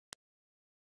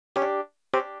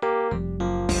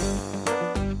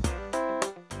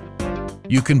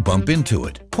You can bump into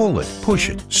it, pull it, push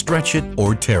it, stretch it,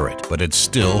 or tear it, but it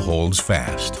still holds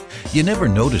fast. You never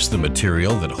notice the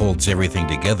material that holds everything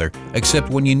together except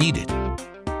when you need it.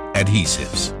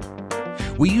 Adhesives.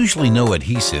 We usually know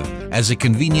adhesive as a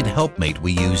convenient helpmate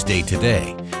we use day to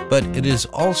day, but it is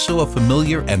also a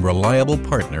familiar and reliable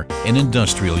partner in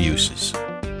industrial uses.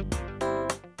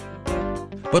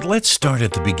 But let's start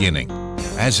at the beginning.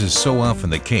 As is so often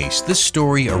the case, this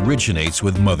story originates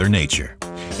with Mother Nature.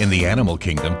 In the animal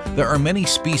kingdom, there are many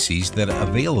species that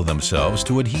avail themselves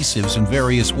to adhesives in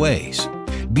various ways.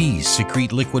 Bees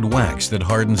secrete liquid wax that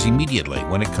hardens immediately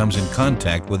when it comes in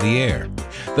contact with the air.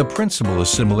 The principle is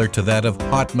similar to that of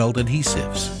hot melt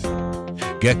adhesives.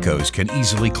 Geckos can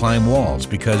easily climb walls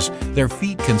because their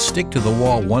feet can stick to the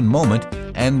wall one moment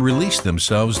and release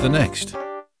themselves the next.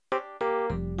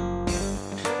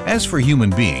 As for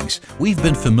human beings, we've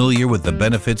been familiar with the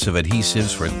benefits of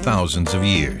adhesives for thousands of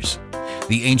years.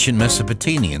 The ancient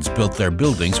Mesopotamians built their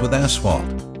buildings with asphalt.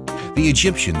 The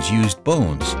Egyptians used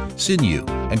bones, sinew,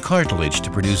 and cartilage to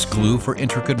produce glue for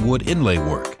intricate wood inlay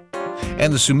work.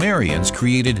 And the Sumerians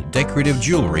created decorative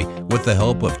jewelry with the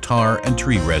help of tar and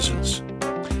tree resins.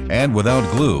 And without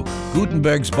glue,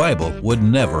 Gutenberg's Bible would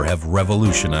never have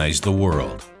revolutionized the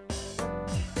world.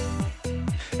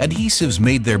 Adhesives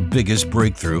made their biggest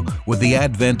breakthrough with the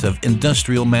advent of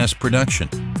industrial mass production.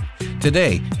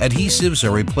 Today, adhesives are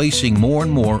replacing more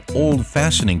and more old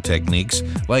fastening techniques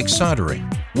like soldering,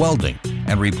 welding,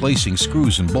 and replacing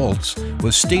screws and bolts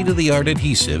with state-of-the-art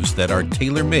adhesives that are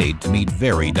tailor-made to meet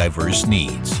very diverse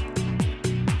needs.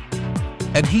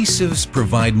 Adhesives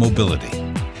provide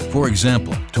mobility. For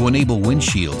example, to enable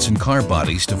windshields and car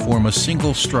bodies to form a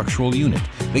single structural unit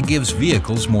that gives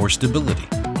vehicles more stability.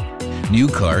 New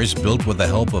cars built with the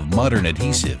help of modern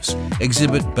adhesives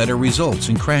exhibit better results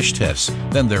in crash tests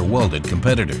than their welded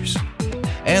competitors.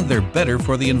 And they're better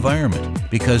for the environment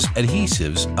because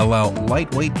adhesives allow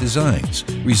lightweight designs,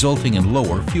 resulting in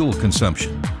lower fuel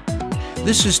consumption.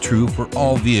 This is true for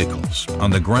all vehicles,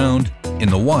 on the ground, in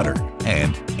the water,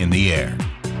 and in the air.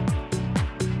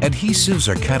 Adhesives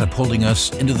are catapulting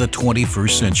us into the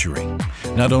 21st century,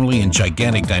 not only in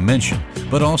gigantic dimension,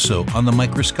 but also on the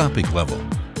microscopic level.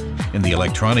 In the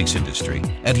electronics industry,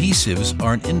 adhesives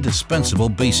are an indispensable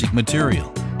basic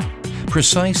material.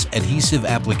 Precise adhesive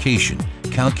application,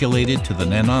 calculated to the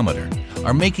nanometer,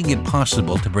 are making it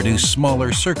possible to produce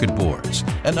smaller circuit boards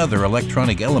and other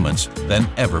electronic elements than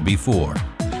ever before.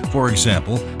 For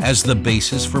example, as the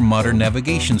basis for modern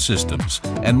navigation systems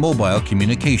and mobile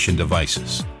communication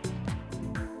devices.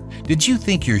 Did you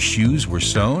think your shoes were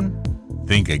sewn?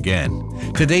 Think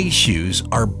again. Today's shoes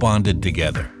are bonded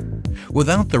together.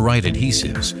 Without the right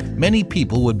adhesives, many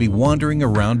people would be wandering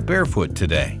around barefoot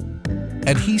today.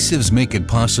 Adhesives make it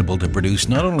possible to produce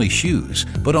not only shoes,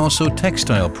 but also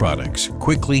textile products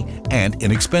quickly and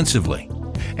inexpensively.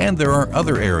 And there are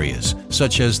other areas,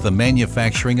 such as the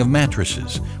manufacturing of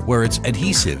mattresses, where it's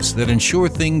adhesives that ensure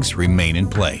things remain in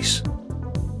place.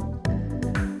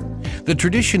 The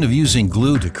tradition of using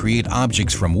glue to create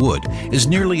objects from wood is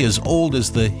nearly as old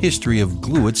as the history of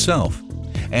glue itself.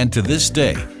 And to this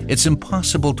day, it's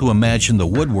impossible to imagine the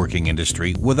woodworking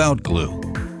industry without glue.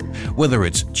 Whether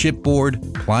it's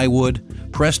chipboard,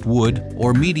 plywood, pressed wood,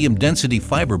 or medium-density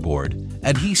fiberboard,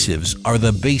 adhesives are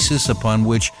the basis upon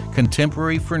which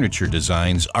contemporary furniture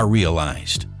designs are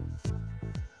realized.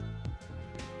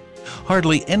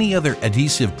 Hardly any other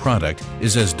adhesive product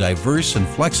is as diverse and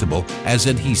flexible as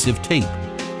adhesive tape.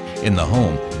 In the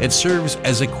home, it serves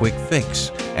as a quick fix,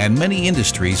 and many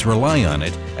industries rely on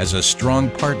it as a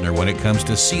strong partner when it comes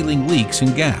to sealing leaks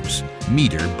and gaps,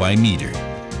 meter by meter.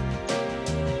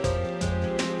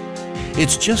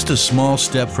 It's just a small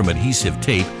step from adhesive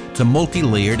tape to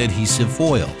multi-layered adhesive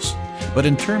foils. But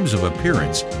in terms of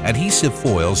appearance, adhesive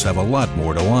foils have a lot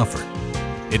more to offer.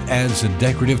 It adds a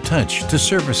decorative touch to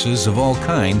surfaces of all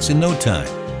kinds in no time.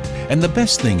 And the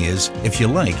best thing is, if you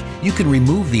like, you can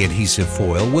remove the adhesive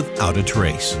foil without a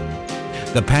trace.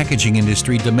 The packaging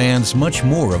industry demands much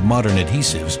more of modern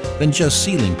adhesives than just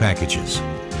sealing packages.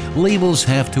 Labels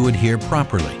have to adhere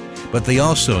properly, but they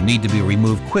also need to be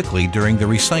removed quickly during the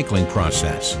recycling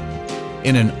process.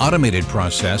 In an automated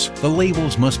process, the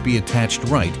labels must be attached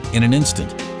right in an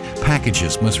instant.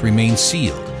 Packages must remain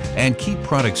sealed and keep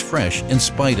products fresh in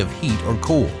spite of heat or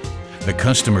cold. The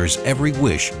customer's every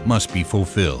wish must be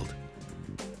fulfilled.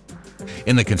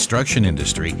 In the construction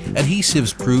industry,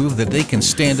 adhesives prove that they can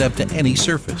stand up to any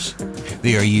surface.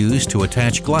 They are used to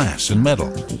attach glass and metal,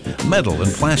 metal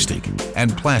and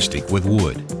plastic with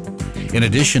wood. In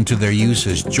addition to their use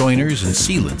as joiners and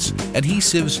sealants,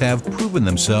 adhesives have proven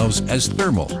themselves as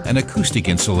thermal and acoustic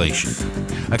insulation.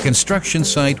 A construction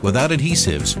site without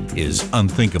adhesives is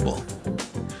unthinkable.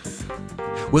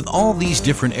 With all these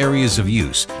different areas of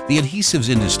use, the adhesives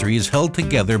industry is held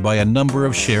together by a number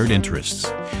of shared interests.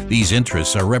 These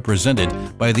interests are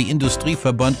represented by the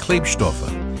Industrieverband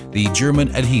Klebstoffe, the German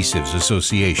Adhesives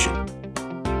Association.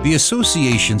 The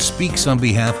association speaks on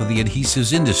behalf of the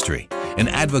adhesives industry in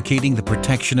advocating the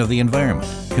protection of the environment,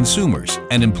 consumers,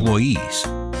 and employees.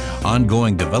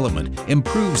 Ongoing development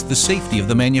improves the safety of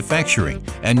the manufacturing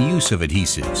and use of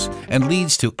adhesives and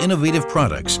leads to innovative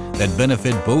products that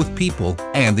benefit both people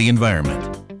and the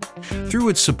environment. Through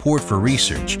its support for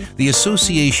research, the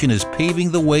association is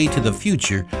paving the way to the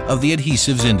future of the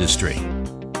adhesives industry.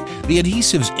 The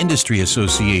Adhesives Industry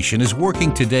Association is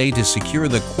working today to secure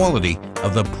the quality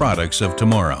of the products of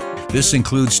tomorrow. This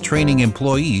includes training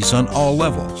employees on all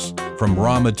levels, from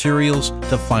raw materials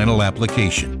to final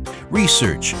application.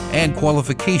 Research and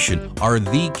qualification are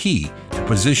the key to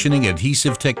positioning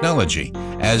adhesive technology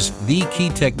as the key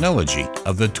technology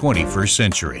of the 21st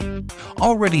century.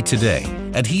 Already today,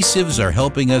 adhesives are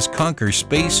helping us conquer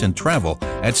space and travel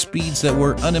at speeds that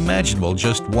were unimaginable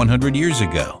just 100 years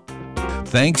ago.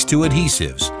 Thanks to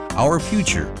adhesives, our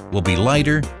future will be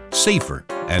lighter, safer,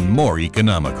 and more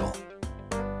economical.